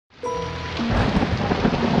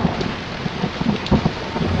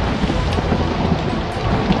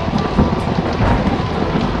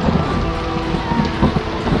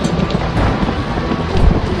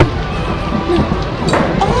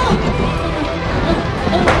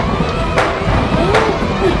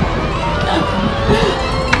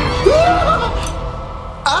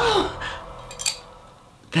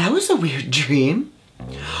cream.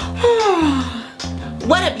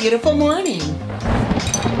 What a beautiful morning.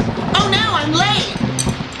 Oh no, I'm late.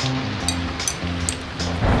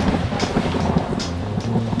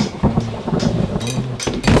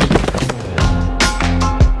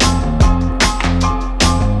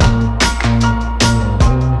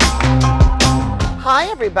 Hi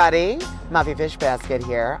everybody, Muffy Fishbasket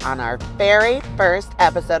here on our very first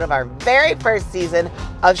episode of our very first season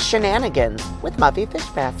of Shenanigans with Muffy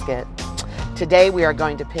Fishbasket. Today we are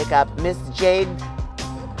going to pick up Miss Jade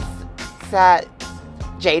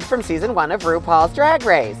from season 1 of RuPaul's Drag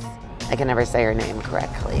Race. I can never say her name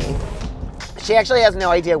correctly. She actually has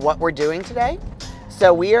no idea what we're doing today.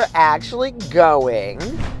 So we are actually going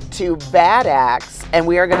to Bad Axe and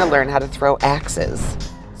we are going to learn how to throw axes.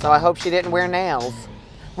 So I hope she didn't wear nails.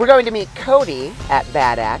 We're going to meet Cody at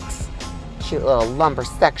Bad Axe. Cute little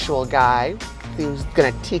lumbersexual guy who's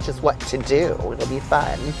gonna teach us what to do. It'll be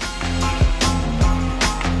fun.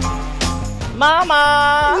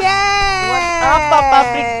 Mama! Yay! What's up,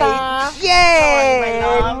 Paprika? Yay!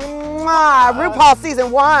 RuPaul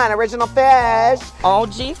season 1, original fish.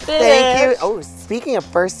 OG fish. Thank you. Oh, speaking of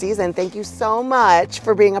first season, thank you so much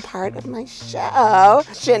for being a part of my show,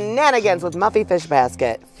 Shenanigans with Muffy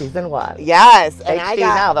Fishbasket. Season 1. Yes, and HD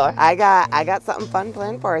now, though. I got something fun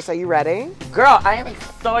planned for us. Are you ready? Girl, I am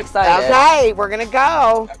so excited. Okay, we're gonna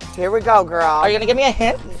go. Here we go, girl. Are you gonna give me a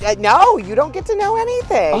hint? No, you don't get to know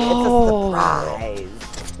anything. Oh. It's a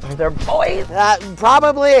surprise. Are there boys?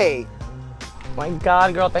 Probably. My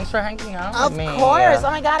God, girl, thanks for hanging out with me. Of course. Oh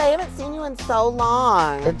my God, I haven't seen you in so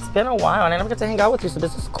long. It's been a while, and I never get to hang out with you, so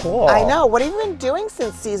this is cool. I know. What have you been doing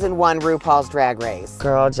since season 1 RuPaul's Drag Race?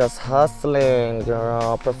 Girl, just hustling,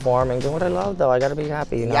 girl, performing, doing what I love, though. I gotta be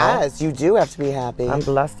happy, you know? Yes, you do have to be happy. I'm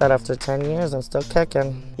blessed that after 10 years, I'm still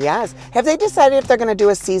kicking. Yes. Have they decided if they're gonna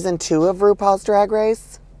do a season 2 of RuPaul's Drag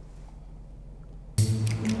Race?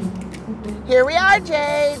 Here we are,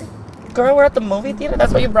 Jade. Girl, we're at the movie theater?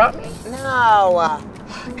 That's what you brought me? No.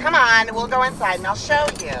 Come on, we'll go inside and I'll show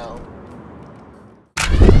you.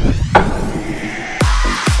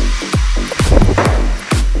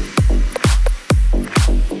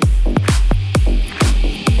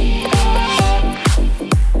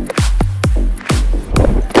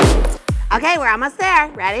 Okay, we're almost there.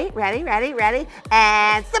 Ready, ready, ready, ready,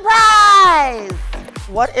 and surprise!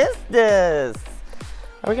 What is this?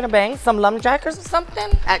 Are we gonna bang some lumberjackers or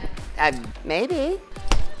something? Maybe.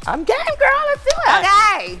 I'm game, girl. Let's do it.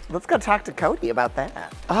 Okay. Let's go talk to Cody about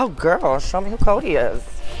that. Oh, girl, show me who Cody is.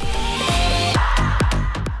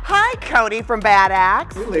 Hi, Cody from Bad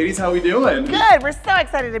Axe. Hey, ladies, how we doing? Good. We're so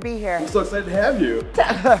excited to be here. I'm so excited to have you.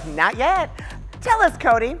 Not yet. Tell us,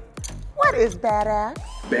 Cody, what is Bad Axe?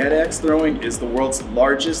 Bad Axe Throwing is the world's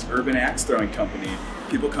largest urban axe throwing company.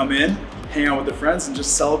 People come in, hang out with their friends, and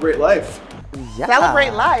just celebrate life. Yeah.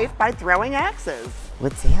 Celebrate life by throwing axes.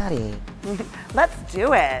 What's daddy? Let's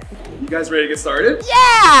do it. You guys ready to get started?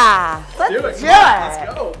 Yeah! Let's do it.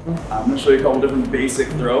 Let's go. I'm gonna show you a couple different basic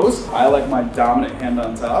throws. I like my dominant hand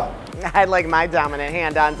on top. I like my dominant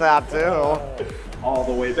hand on top, too. All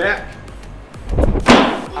the way back.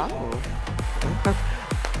 Oh.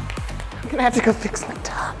 I'm gonna have to go fix my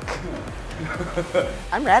tuck.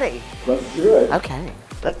 I'm ready. Let's do it. Okay.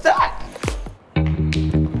 Let's do it.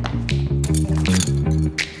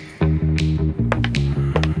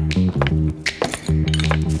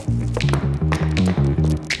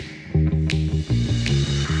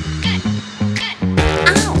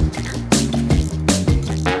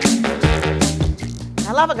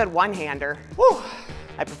 I love a good one-hander. Woo.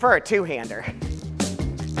 I prefer a two-hander.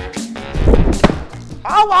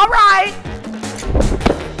 Oh, all right.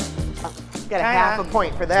 Oh, get a half a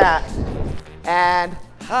point for that. And,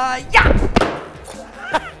 yeah!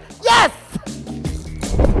 Yes!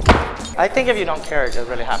 I think if you don't care, it just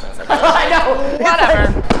really happens. I know.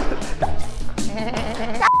 Whatever.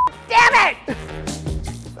 Damn it!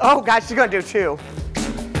 Oh, gosh, she's gonna do 2.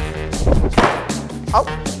 Oh.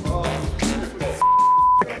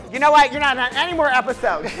 You know what? You're not on any more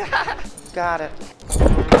episodes. Got it.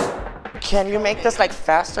 Can you make this like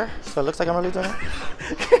faster so it looks like I'm really doing it?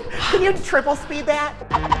 Can you triple speed that?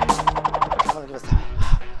 I'm gonna give it time.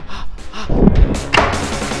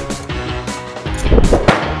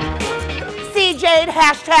 See Jade,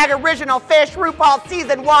 hashtag original fish, RuPaul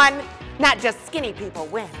season 1. Not just skinny people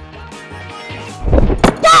win.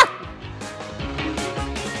 Ah!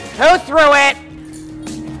 Who threw it?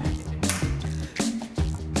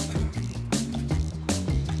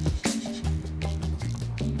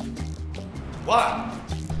 One.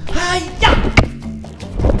 Hi-ya!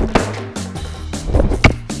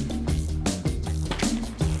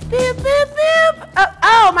 Beep, beep, beep.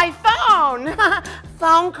 Oh, my phone. phone.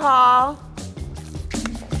 Phone call.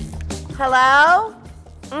 Hello?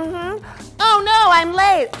 Oh no, I'm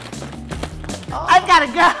late. I've gotta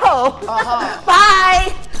go.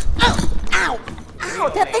 Bye. Oh, ow, ow,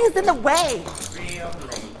 that thing is in the way.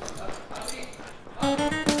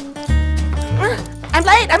 I'm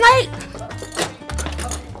late.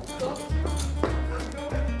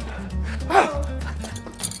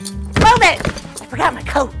 Move it! I forgot my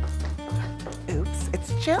coat. Oops,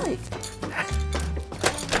 it's chilly.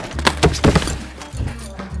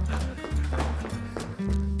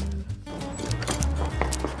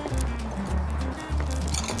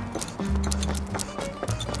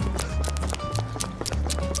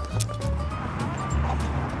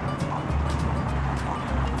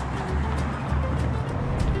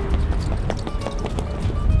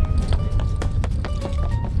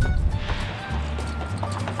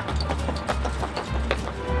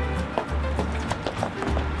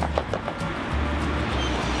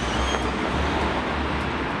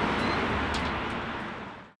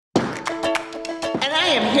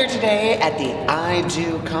 Today at the I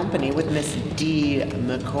Do Company with Miss D.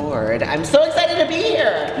 McCord. I'm so excited to be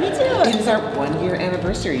here. Me too. It is our 1 year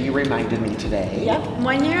anniversary. You reminded me today. Yep.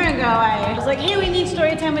 1 year ago, I was like, hey, we need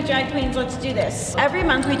story time with drag queens. Let's do this. Every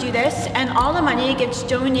month we do this, and all the money gets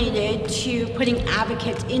donated to putting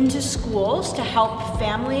advocates into schools to help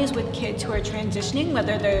families with kids who are transitioning,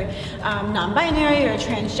 whether they're non-binary or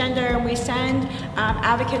transgender. We send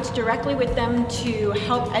advocates directly with them to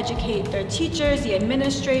help educate their teachers, the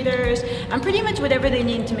administrators, and pretty much whatever they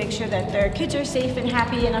need to make sure that their kids are safe and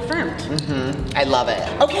happy and affirmed. I love it.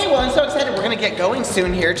 Okay, well, I'm so excited. We're gonna get going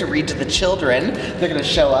soon here to read to the children. They're gonna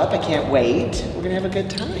show up. I can't wait. We're gonna have a good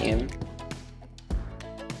time.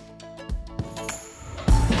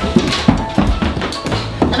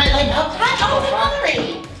 And I like, oh, hi,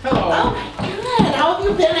 Hillary. Hello. Oh my God, how have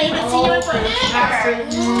you been? I haven't seen you in forever.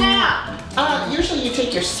 Yeah. Usually you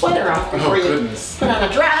take your sweater off before you put on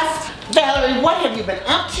a dress. Valerie, what have you been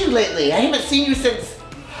up to lately? I haven't seen you since,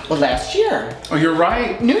 well, last year. Oh, you're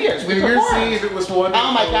right. New Year's. New Year's Eve, it was wonderful.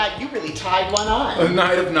 Oh my God, you really tied one on. A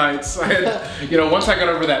night of nights. I had, once I got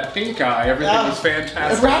over that pink eye, everything was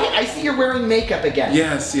fantastic. Right? I see you're wearing makeup again.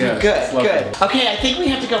 Yes. Good, good. Okay, I think we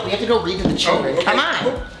have to go. We have to go read to the children. Okay. Come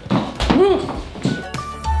on. Woo.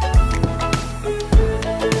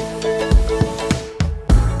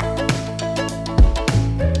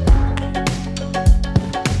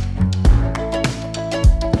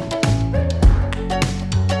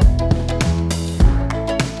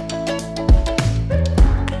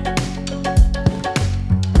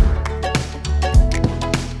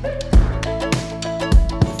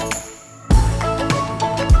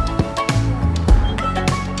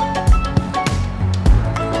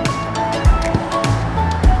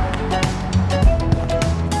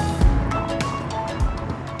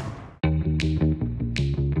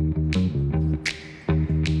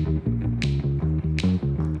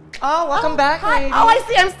 Oh, welcome back, lady. Oh, I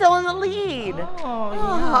see. I'm still in the lead. Oh,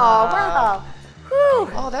 wow. Whew.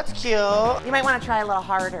 Oh, that's cute. You might want to try a little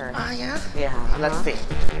harder. Oh, yeah? Yeah, let's see.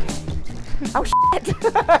 Oh, shit.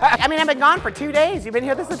 I mean, I've been gone for 2 days. You've been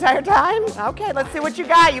here this entire time? Okay, let's see what you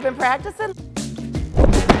got. You've been practicing?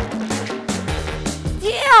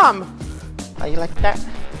 Damn! How you like that,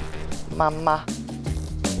 mama?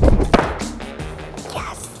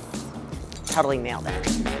 Yes! Totally nailed it.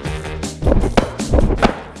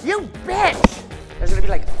 You bitch! There's gonna be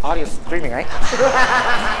like audience screaming, right?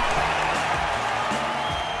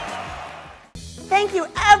 Thank you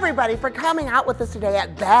everybody for coming out with us today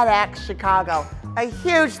at Bad Axe Chicago. A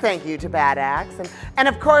huge thank you to Bad Axe and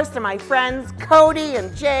of course to my friends Cody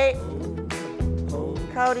and Jade.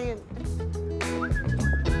 Cody and...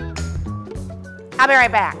 I'll be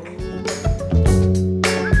right back.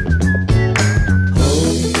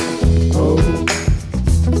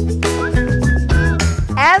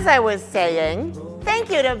 As I was saying, thank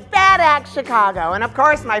you to Bad Axe Chicago and of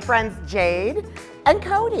course my friends Jade and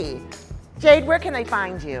Cody. Jade, where can they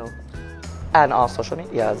find you? And all social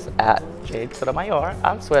medias at Jade Sotomayor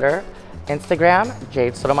on Twitter, Instagram,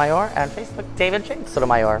 Jade Sotomayor, and Facebook, David Jade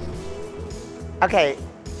Sotomayor. Okay,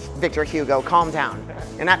 Victor Hugo, calm down.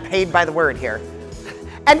 You're not paid by the word here.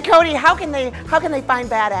 And Cody, how can they find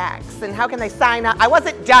Bad Axe and how can they sign up? I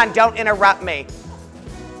wasn't done, don't interrupt me.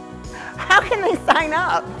 How can they sign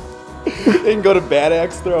up? They can go to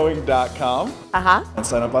badaxethrowing.com and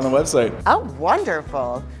sign up on the website. Oh,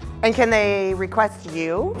 wonderful. And can they request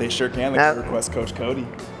you? They sure can. They can request Coach Cody.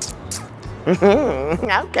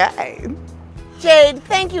 Okay. Jade,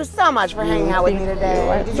 thank you so much for hanging out with me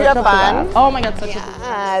today. Did you have fun? Oh my God, such a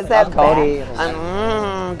Yes, that's Cody.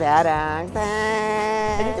 Bad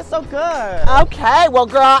Axe. You did so good. Okay, well,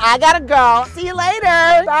 girl, I gotta go. See you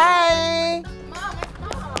later. Bye.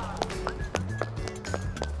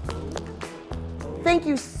 Thank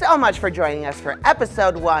you so much for joining us for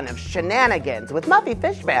episode 1 of Shenanigans with Muffy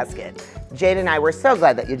Fishbasket. Jade and I were so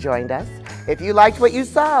glad that you joined us. If you liked what you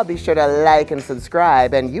saw, be sure to like and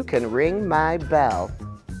subscribe, and you can ring my bell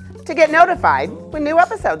to get notified when new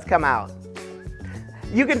episodes come out.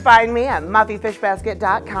 You can find me at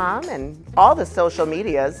muffyfishbasket.com and all the social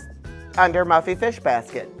medias under Muffy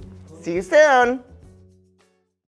Fishbasket. See you soon.